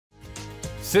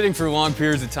Sitting for long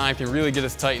periods of time can really get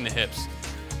us tight in the hips.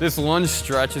 This lunge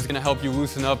stretch is going to help you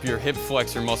loosen up your hip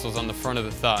flexor muscles on the front of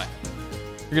the thigh.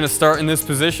 You're going to start in this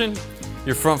position,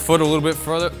 your front foot a little bit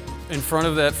further in front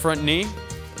of that front knee,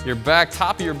 your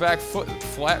top of your back foot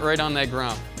flat right on that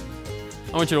ground.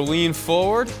 I want you to lean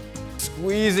forward,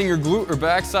 squeezing your glute or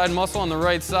backside muscle on the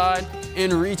right side,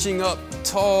 and reaching up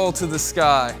tall to the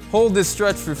sky. Hold this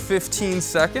stretch for 15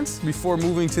 seconds before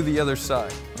moving to the other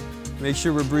side. Make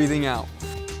sure we're breathing out.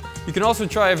 You can also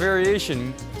try a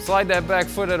variation. Slide that back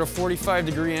foot at a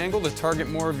 45-degree angle to target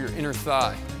more of your inner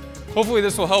thigh. Hopefully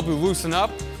this will help you loosen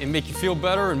up and make you feel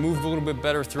better and move a little bit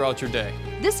better throughout your day.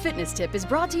 This fitness tip is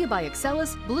brought to you by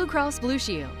Excellus Blue Cross Blue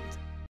Shield.